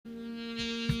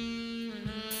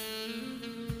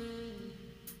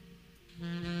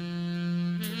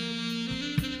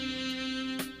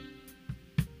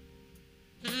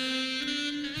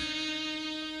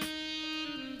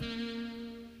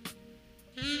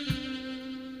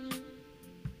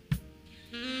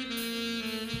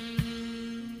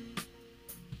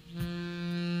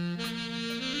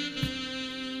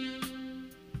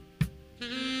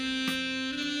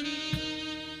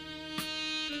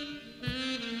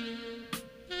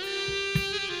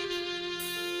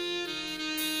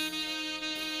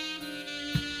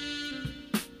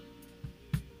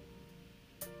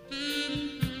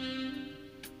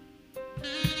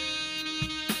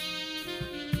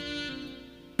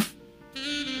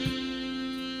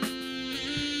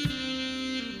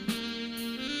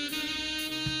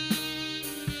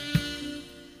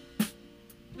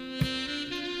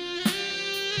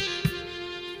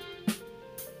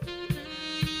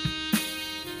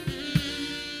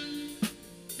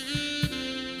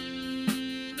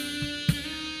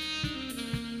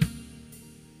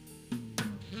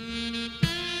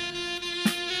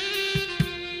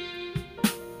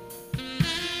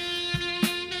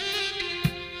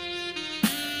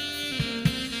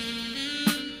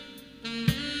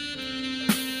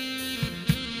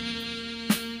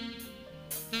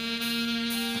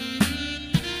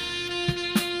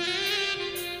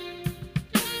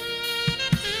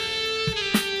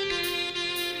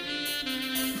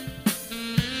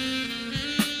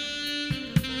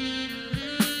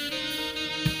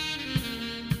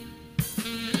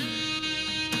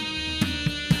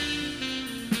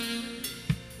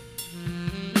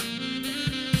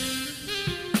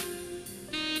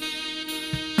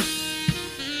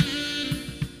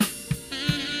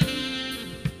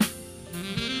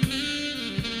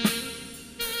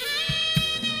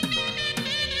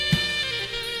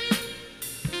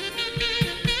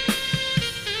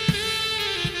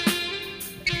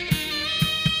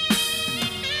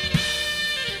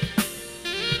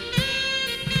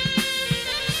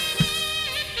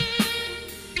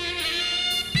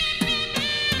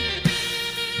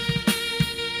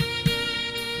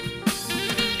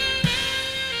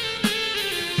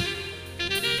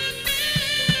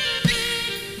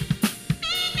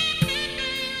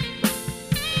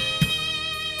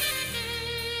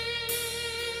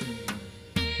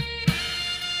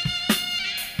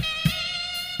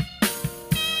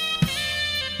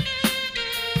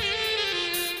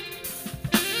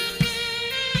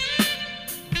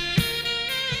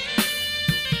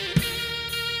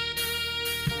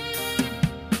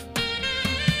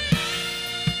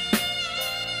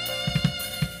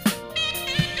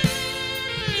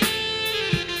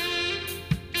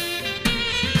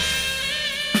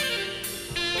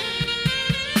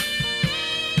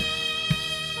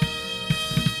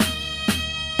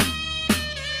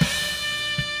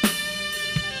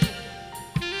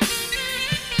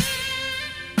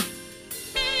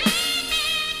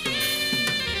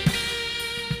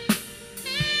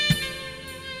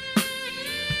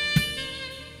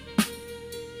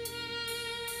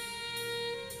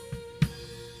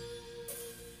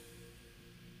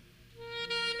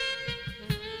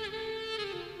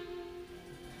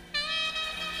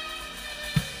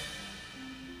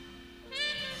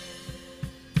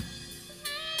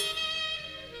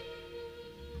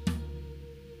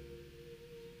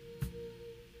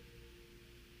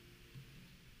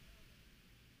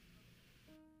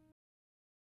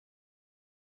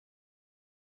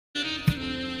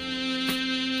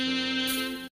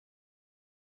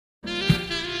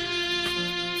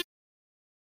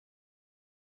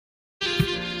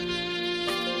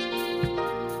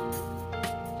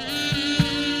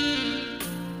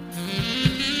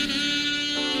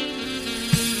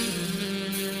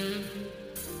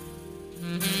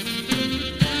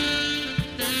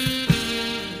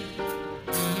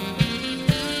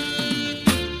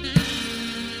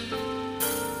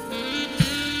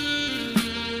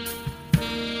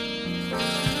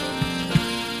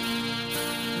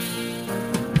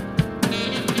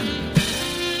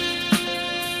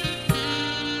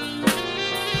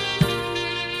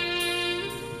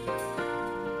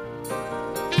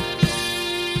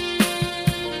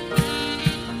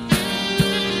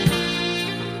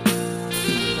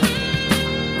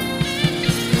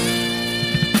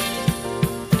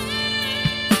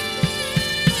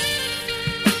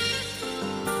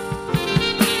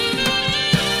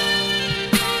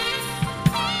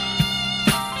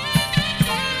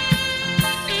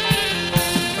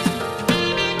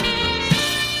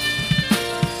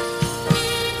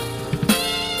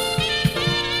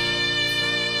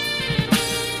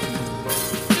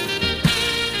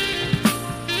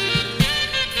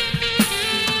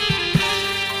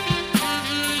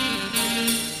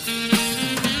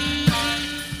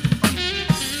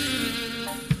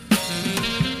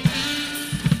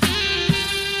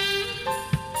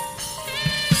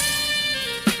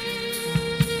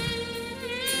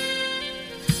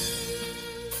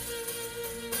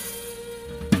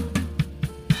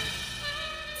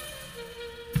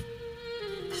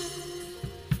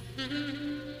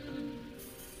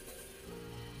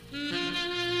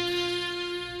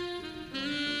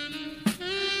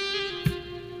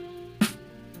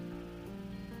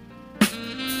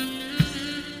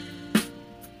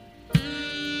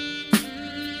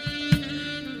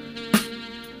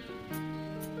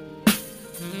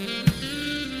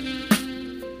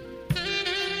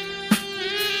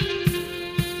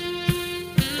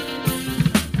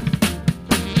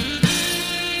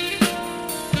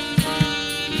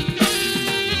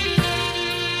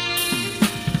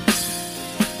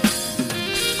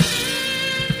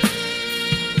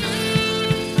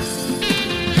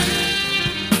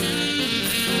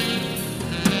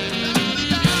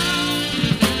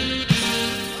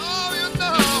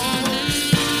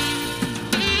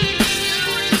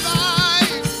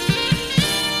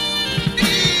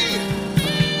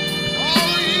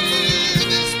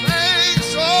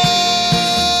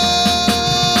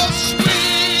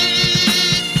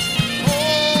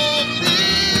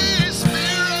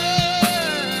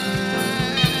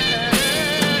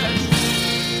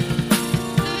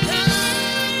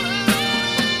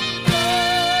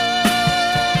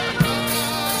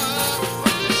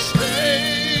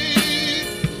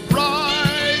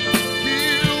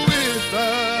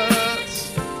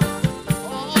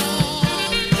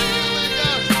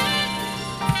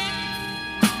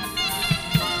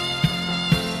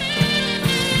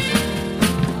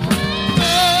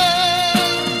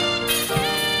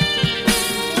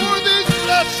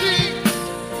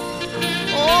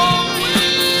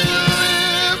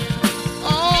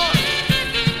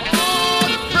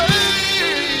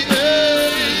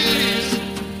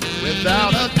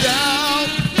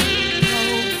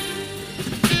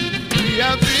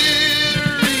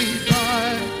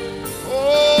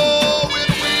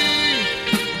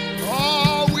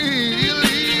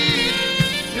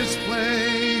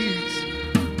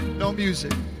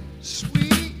music.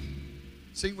 Sweet.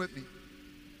 Sing with me.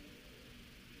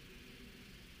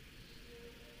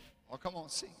 Oh, come on,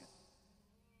 sing it.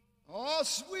 Oh,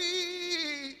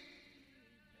 sweet.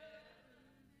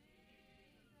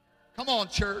 Come on,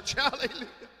 church. Hallelujah.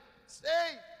 Sing.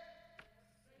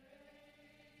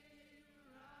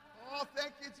 Oh,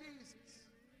 thank you, Jesus.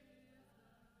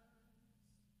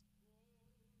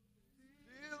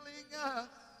 Filling us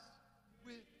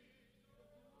with.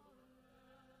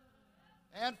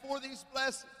 And for these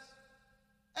blessings.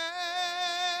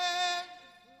 And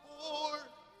for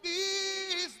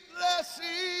these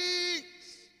blessings.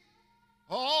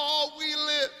 Oh, we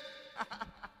live.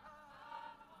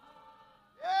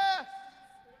 Yes.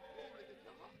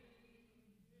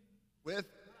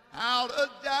 Without a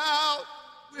doubt,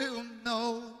 we'll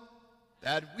know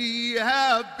that we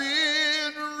have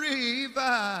been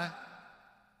revived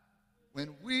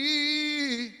when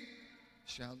we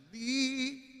shall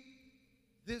leave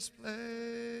this place.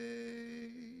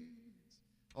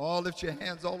 Oh, lift your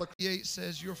hands all across. 8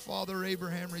 says, your father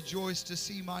Abraham rejoiced to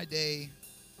see my day,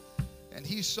 and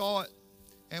he saw it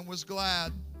and was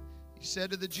glad. He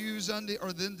said to the Jews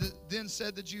then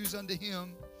said the Jews unto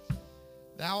him,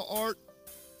 thou art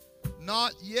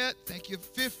not yet, thank you,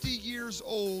 50 years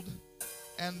old,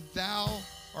 and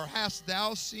hast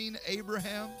thou seen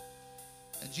Abraham?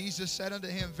 And Jesus said unto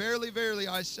him, verily, verily,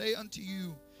 I say unto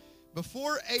you,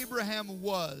 before Abraham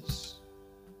was,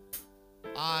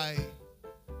 I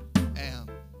am.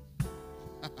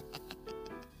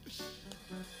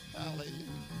 Hallelujah.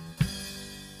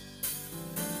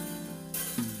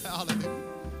 Hallelujah.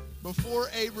 Before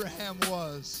Abraham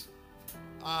was,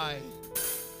 I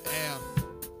am.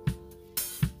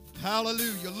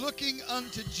 Hallelujah. Looking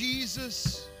unto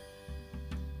Jesus.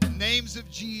 The names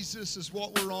of Jesus is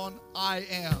what we're on. I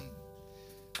am.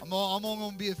 I'm only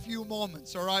going to be a few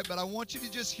moments, all right? But I want you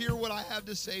to just hear what I have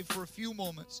to say for a few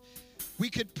moments. We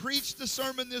could preach the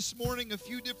sermon this morning a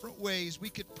few different ways. We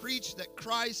could preach that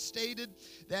Christ stated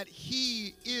that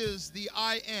He is the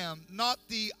I am, not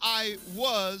the I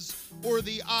was or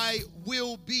the I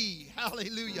will be.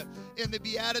 Hallelujah. In the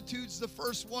Beatitudes, the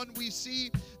first one we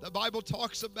see, the Bible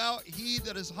talks about he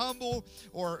that is humble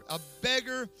or a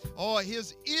beggar. Oh,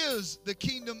 his is the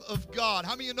kingdom of God.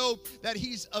 How many of you know that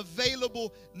He's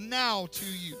available now to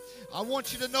you? I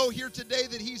want you to know here today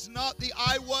that He's not the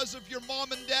I was of your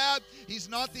mom and dad. He's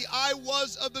not the I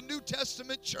was of the New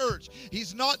Testament church.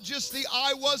 He's not just the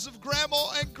I was of grandma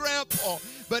and grandpa,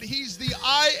 but He's the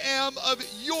I am of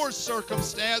your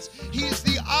circumstance. He's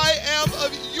the I am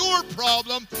of your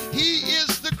problem. He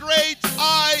is the great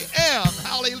I am.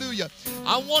 Hallelujah.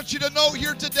 I want you to know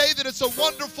here today that it's a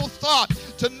wonderful thought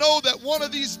to know that one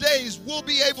of these days we'll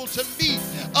be able to meet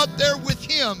up there with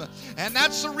Him. And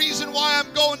that's the reason why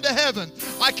I'm going to heaven.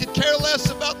 I could care less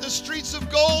about the streets of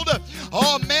gold.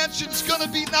 Oh, a mansion's going to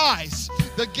be nice.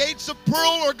 The gates of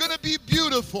pearl are going to be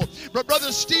beautiful. But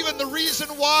Brother Stephen, the reason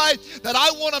why that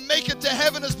I want to make it to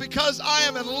heaven is because I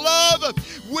am in love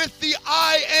with the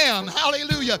I am.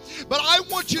 Hallelujah. But I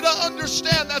want you to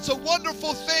understand that's a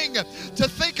wonderful thing to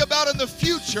think about in the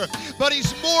future. But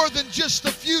He's more than just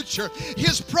the future.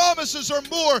 His promises are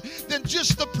more than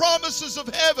just the promises of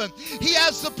heaven. He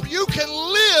has you can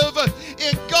live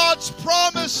in God's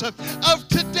promise of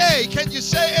today. Can you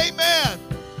say amen?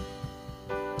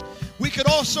 We could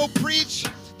also preach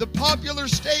the popular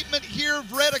statement here,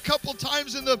 I've read a couple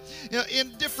times in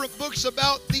different books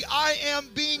about the I am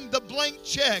being the blank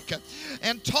check,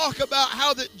 and talk about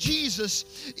how that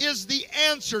Jesus is the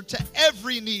answer to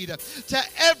every need, to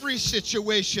every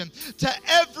situation, to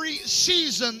every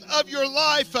season of your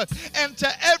life, and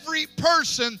to every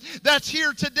person that's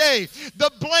here today.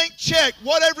 The blank check,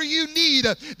 whatever you need,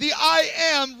 the I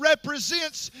am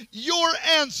represents your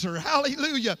answer.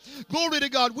 Hallelujah. Glory to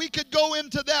God. We could go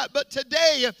into that, but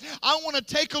today I want to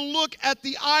take a look at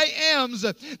the I ams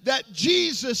that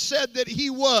Jesus said that He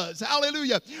was.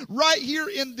 Hallelujah. Right here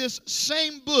in this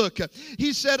same book,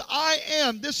 He said, I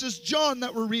am. This is John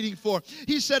that we're reading for.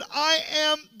 He said, I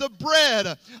am the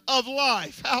bread of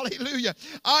life. Hallelujah.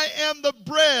 I am the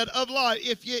bread of life.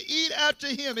 If you eat after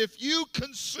Him, if you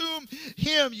consume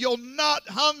Him, you'll not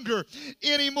hunger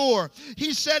anymore.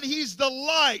 He said He's the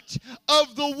light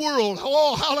of the world.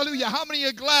 Oh, hallelujah. How many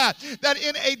are glad that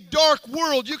in a dark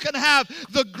world you can have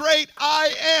the great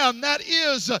I am that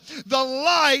is the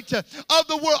light of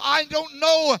the world? I don't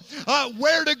know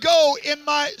where to go in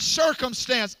my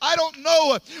circumstance. I don't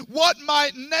know what my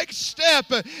next step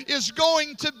is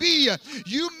going to be.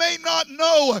 You may not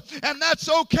know, and that's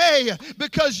okay,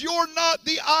 because you're not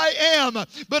the I am.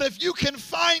 But if you can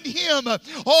find him,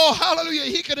 oh, hallelujah,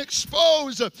 he can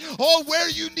expose, oh, where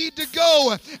you need to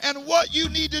go and what you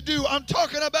need to do. I'm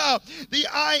talking about the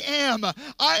I am.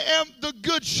 I am the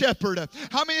good shepherd.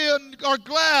 How many are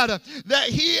glad that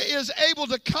he is able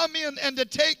to come in and to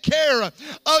take care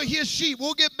of his sheep?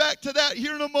 We'll get back to that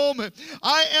here in a moment.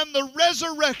 I am the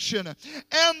resurrection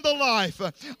and the life.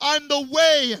 I'm the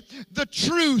way, the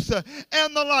truth,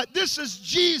 and the light. This is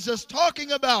Jesus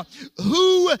talking about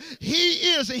who he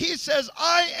is. He says,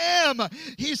 I am.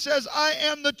 He says, I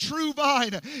am the true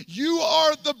vine. You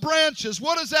are the branches.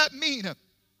 What does that mean?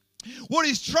 What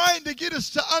he's trying to get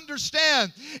us to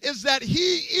understand is that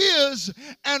he is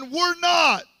and we're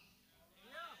not.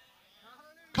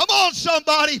 Come on,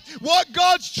 somebody. What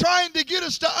God's trying to get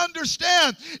us to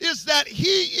understand is that he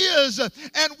is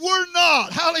and we're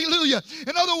not. Hallelujah.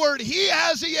 In other words, he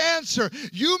has the answer.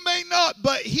 You may not,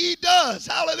 but he does.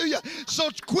 Hallelujah. So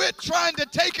quit trying to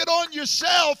take it on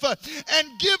yourself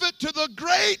and give it to the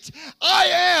great I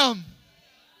am.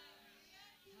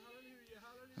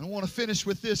 I want to finish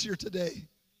with this here today.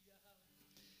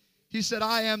 He said,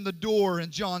 I am the door in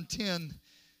John 10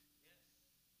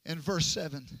 and verse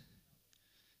 7.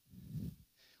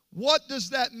 What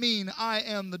does that mean, I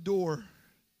am the door?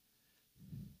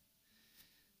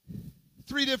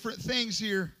 Three different things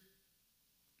here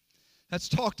that's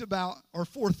talked about, or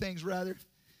four things rather,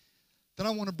 that I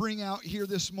want to bring out here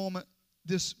this morning,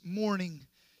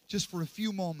 just for a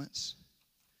few moments.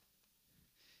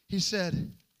 He said,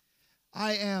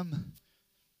 I am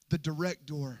the direct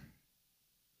door.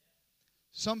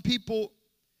 Some people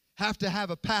have to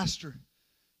have a pastor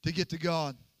to get to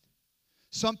God.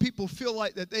 Some people feel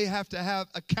like that they have to have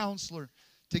a counselor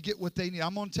to get what they need.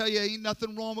 I'm going to tell you, ain't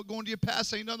nothing wrong with going to your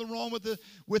pastor. Ain't nothing wrong with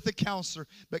the counselor.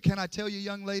 But can I tell you,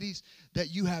 young ladies,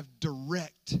 that you have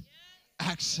direct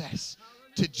access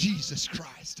to Jesus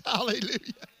Christ. Hallelujah.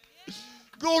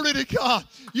 Glory to God.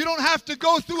 You don't have to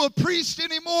go through a priest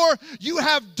anymore. You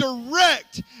have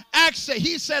direct access.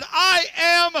 He said, I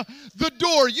am the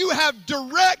door. You have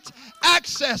direct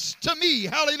access to me.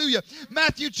 Hallelujah.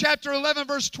 Matthew chapter 11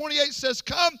 verse 28 says,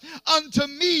 come unto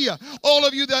me, all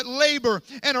of you that labor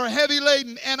and are heavy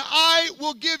laden, and I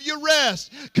will give you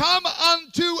rest. Come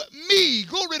unto me.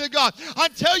 Glory to God. I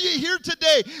tell you here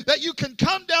today that you can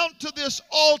come down to this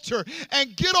altar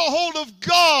and get a hold of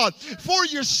God for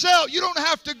yourself. You don't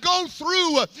have to go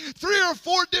through 3 or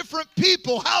 4 different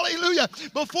people. Hallelujah.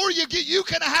 Before you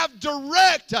can have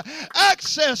direct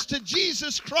access to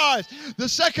Jesus Christ. The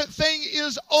second thing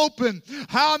is open.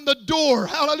 I'm the door.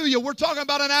 Hallelujah. We're talking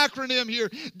about an acronym here.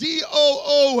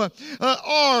 D-O-O-R.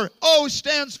 O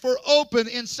stands for open.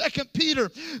 In 2 Peter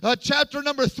chapter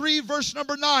number 3 verse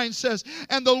number 9 says,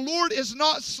 and the Lord is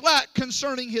not slack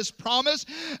concerning his promise,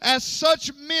 as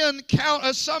some men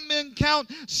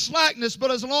count slackness, but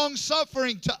as long suffering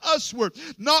to usward,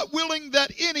 not willing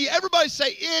that any, everybody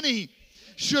say any,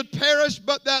 should perish,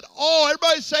 but that all,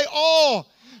 everybody say all,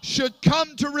 should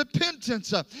come to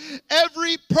repentance.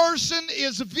 Every person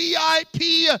is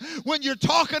VIP when you're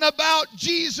talking about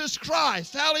Jesus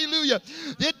Christ. Hallelujah.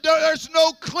 There's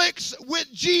no cliques with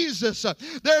Jesus.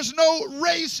 There's no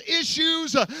race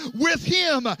issues with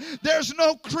him. There's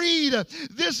no creed.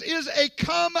 This is a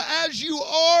come as you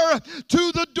are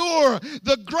to the door.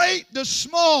 The great, the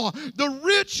small, the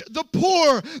rich, the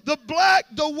poor, the black,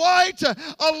 the white,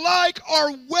 alike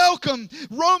are welcome.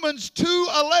 Romans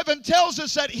 2:11 tells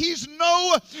us that he's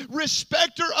no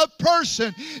respecter of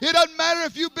person. It doesn't matter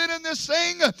if you've been in this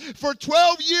thing for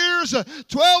 12 years,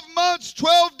 12 months,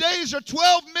 12 days, or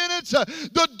 12 minutes.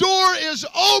 The door is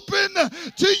open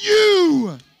to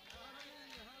you.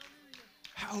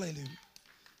 Hallelujah.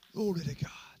 Glory to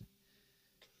God.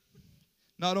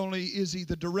 Not only is he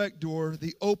the direct door,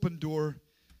 the open door,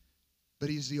 but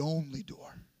he's the only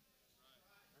door.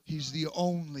 He's the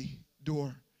only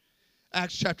door.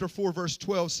 Acts chapter 4 verse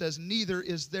 12 says, neither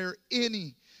is there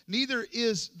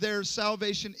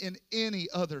salvation in any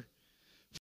other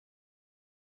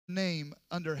name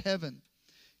under heaven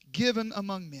given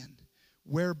among men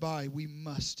whereby we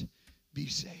must be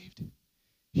saved.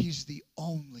 He's the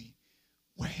only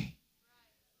way.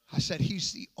 I said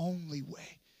he's the only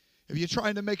way. If you're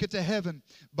trying to make it to heaven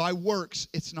by works,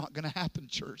 it's not going to happen,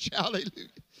 church. Hallelujah.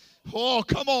 Oh,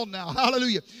 come on now.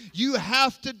 Hallelujah. You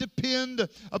have to depend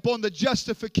upon the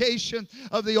justification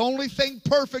of the only thing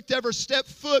perfect ever stepped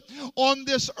foot on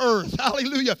this earth.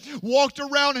 Hallelujah. Walked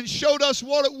around and showed us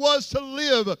what it was to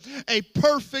live a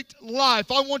perfect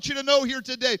life. I want you to know here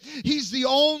today, He's the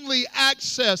only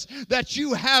access that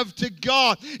you have to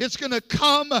God. It's going to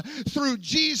come through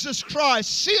Jesus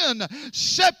Christ. Sin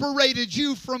separated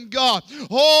you from God.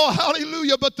 Oh,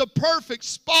 hallelujah. But the perfect,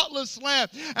 spotless Lamb,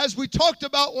 as we talked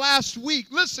about last week,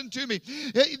 listen to me.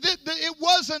 It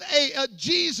wasn't a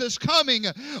Jesus coming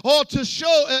to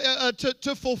show,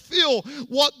 to fulfill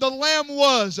what the Lamb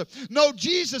was. No,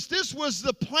 Jesus, this was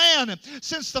the plan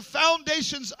since the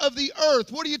foundations of the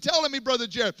earth. What are you telling me, Brother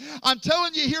Jared? I'm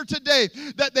telling you here today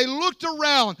that they looked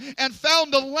around and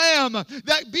found a lamb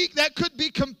that could be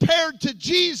compared to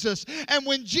Jesus. And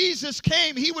when Jesus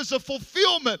came, He was a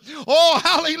fulfillment. Oh,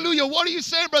 hallelujah. What are you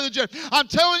saying, Brother Jared? I'm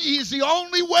telling you, He's the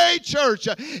only way, church.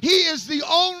 He is the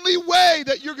only way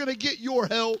that you're going to get your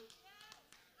help.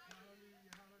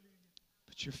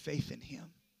 But your faith in Him.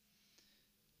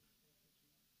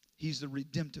 He's the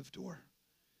redemptive door.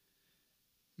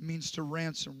 It means to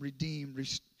ransom, redeem,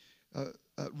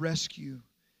 rescue,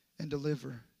 and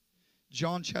deliver.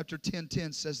 John chapter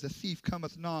 10:10 says, the thief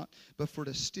cometh not, but for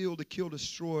to steal, to kill,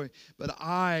 destroy. But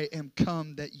I am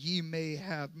come that ye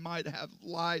might have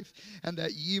life, and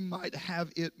that ye might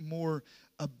have it more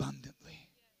abundantly.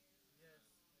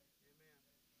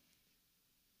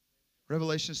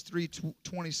 Revelations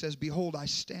 3:20 says, behold, I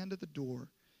stand at the door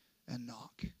and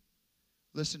knock.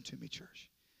 Listen to me, church.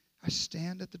 I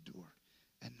stand at the door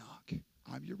and knock.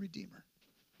 I'm your Redeemer.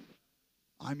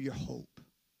 I'm your hope.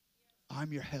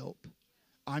 I'm your help.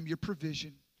 I'm your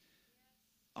provision.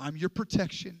 I'm your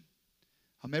protection.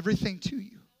 I'm everything to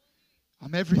you.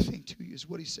 I'm everything to you is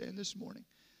what He's saying this morning.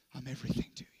 I'm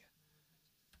everything to you.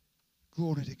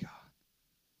 Glory to God.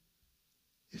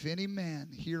 If any man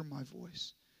hear my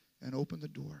voice and open the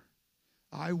door,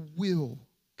 I will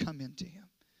come into him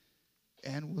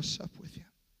and will sup with him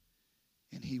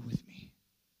and he with me.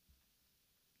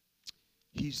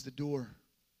 He's the door.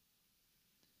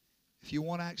 If you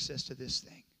want access to this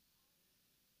thing,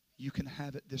 you can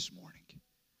have it this morning.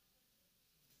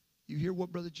 You hear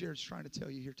what Brother Jared's trying to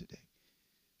tell you here today.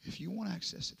 If you want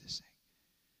access to this thing,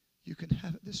 you can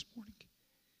have it this morning.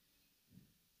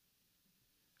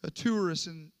 A tourist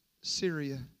in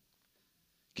Syria.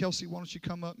 Kelsey, why don't you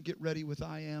come up and get ready with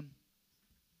I Am?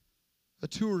 A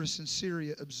tourist in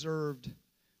Syria observed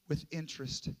with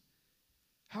interest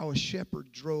how a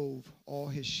shepherd drove all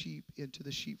his sheep into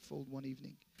the sheepfold one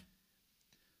evening.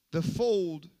 The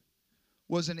fold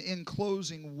was an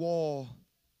enclosing wall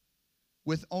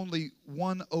with only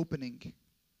one opening.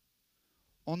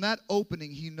 On that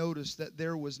opening, he noticed that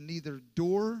there was neither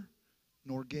door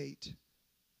nor gate.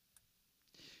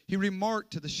 He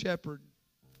remarked to the shepherd,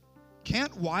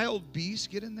 "Can't wild beasts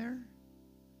get in there?"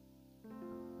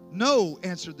 "No,"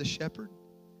 answered the shepherd,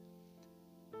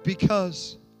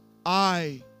 "because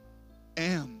I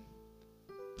am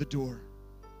the door.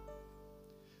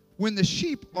 When the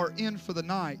sheep are in for the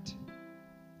night,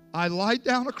 I lie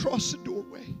down across the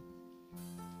doorway.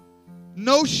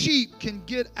 No sheep can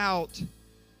get out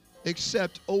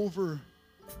except over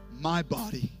my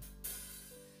body.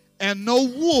 And no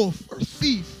wolf or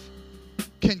thief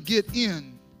can get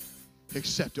in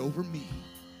except over me.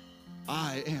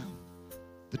 I am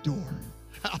the door."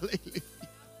 Hallelujah.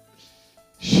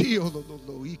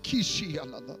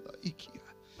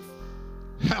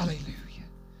 Hallelujah.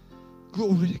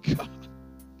 Glory to God.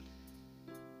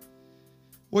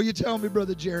 Well, you tell me,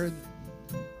 Brother Jared,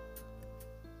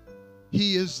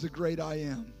 He is the great I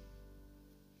am.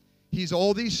 He's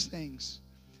all these things.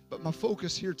 But my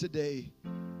focus here today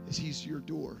is He's your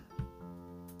door.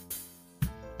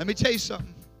 Let me tell you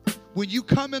something. When you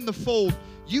come in the fold,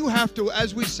 you have to,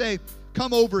 as we say,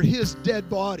 come over His dead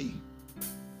body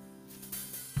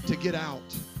to get out,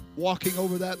 walking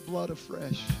over that blood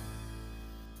afresh.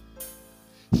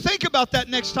 Think about that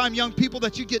next time, young people,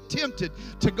 that you get tempted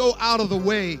to go out of the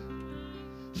way.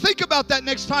 Think about that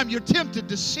next time you're tempted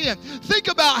to sin. Think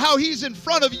about how He's in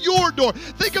front of your door.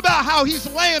 Think about how He's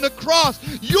laying across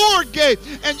your gate,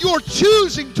 and you're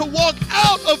choosing to walk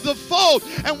out of the fold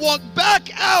and walk back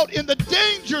out in the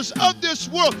dangers of this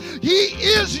world. He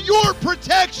is your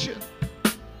protection.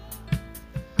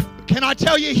 Can I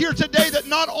tell you here today that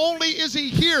not only is he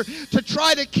here to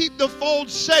try to keep the fold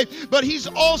safe, but he's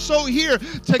also here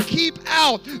to keep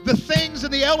out the things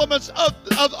and the elements of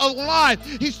life.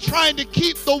 He's trying to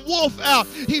keep the wolf out.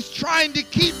 He's trying to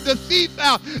keep the thief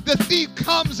out. The thief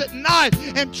comes at night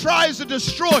and tries to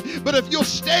destroy. But if you'll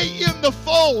stay in the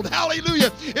fold,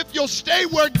 hallelujah, if you'll stay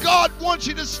where God wants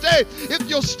you to stay, if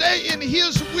you'll stay in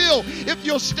his will, if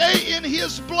you'll stay in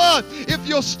his blood, if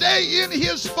you'll stay in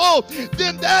his fold,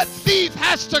 then that thief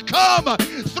has to come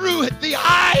through the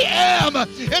I am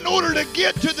in order to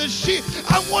get to the sheep.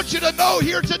 I want you to know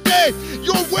here today,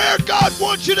 you're where God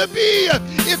wants you to be.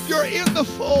 If you're in the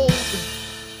fold,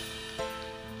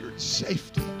 you're in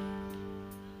safety.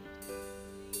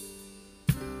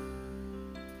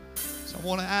 So I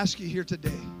want to ask you here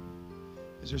today,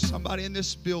 is there somebody in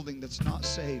this building that's not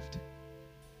saved,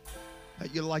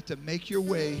 that you'd like to make your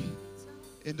way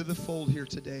into the fold here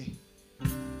today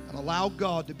and allow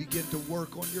God to begin to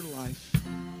work on your life?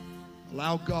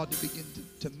 Allow God to begin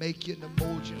to make you and to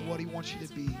mold you in what he wants you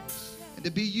to be. And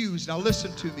to be used, now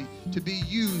listen to me, to be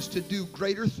used to do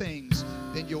greater things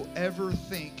than you'll ever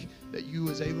think that you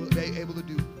was able to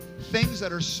do. Things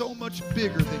that are so much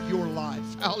bigger than your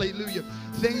life. Hallelujah.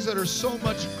 Things that are so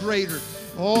much greater.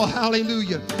 Oh,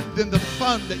 hallelujah. Than the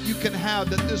fun that you can have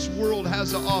that this world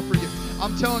has to offer you.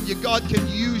 I'm telling you, God can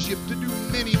use you to do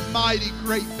many mighty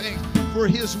great things for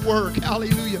his work.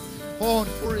 Hallelujah. Oh,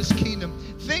 and for his kingdom.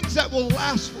 Things that will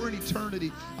last for an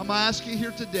eternity. I'm going to ask you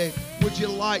here today, would you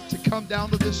like to come down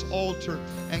to this altar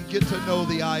and get to know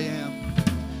the I am?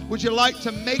 Would you like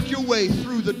to make your way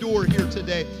through the door here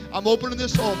today? I'm opening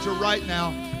this altar right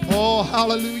now. Oh,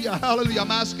 hallelujah, hallelujah.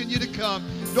 I'm asking you to come.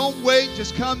 Don't wait,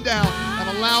 just come down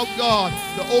and allow God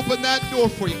to open that door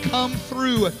for you. Come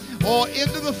through, oh,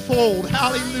 into the fold.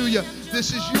 Hallelujah.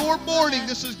 This is your morning.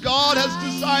 This is God has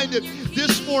designed it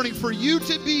this morning for you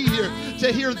to be here,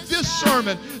 to hear this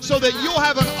sermon, so that you'll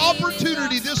have an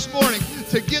opportunity this morning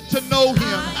to get to know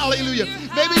him. Hallelujah.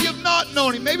 Maybe you've not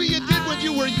known him. Maybe you did when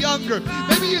you were younger.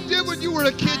 Maybe you did when you were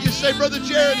a kid. You say, Brother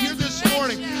Jared, here this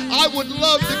morning, I would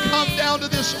love to come down to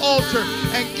this altar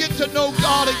and get to know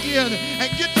God again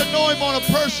and get to know him on a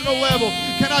personal level.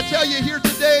 Can I tell you here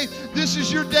today, this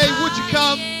is your day. Would you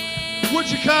come? Would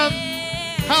you come?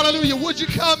 Hallelujah. Would you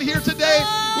come here today?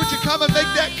 Would you come and make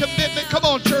that commitment? Come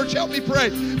on, church, help me pray.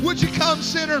 Would you come,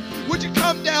 sinner? Would you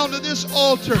come down to this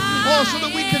altar? Oh, so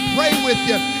that we can pray with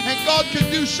you and God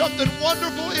can do something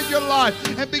wonderful in your life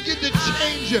and begin to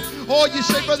change you. Oh, you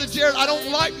say, Brother Jared, I don't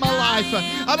like my life.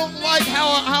 I don't like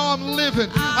how I'm living.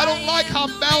 I don't like how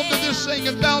I'm bound to this thing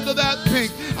and bound to that thing.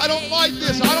 I don't like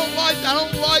this. I don't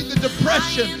like the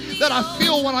depression that I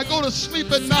feel when I go to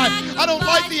sleep at night. I don't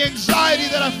like the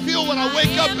anxiety that I feel when I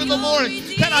wake up in the morning.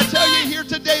 Can I tell you here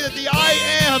today that the I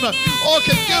am, oh,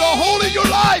 can get a hold of your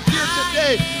life here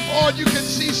today. Oh, you can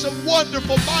see some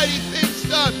wonderful, mighty things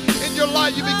done in your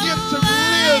life. You begin to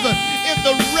live in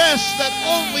the rest that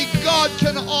only God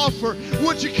can offer.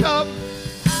 Would you come?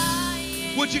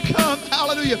 Would you come?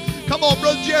 Hallelujah. Come on,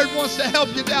 Brother Jared wants to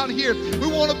help you down here. We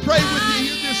want to pray with you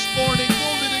here this morning.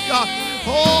 Glory to God.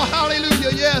 Oh,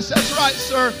 hallelujah. Yes, that's right,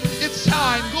 sir. It's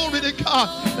time. Glory to God.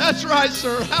 That's right,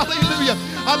 sir. Hallelujah.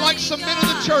 I'd like some men of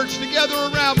the church to gather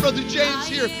around Brother James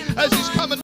here as he's coming.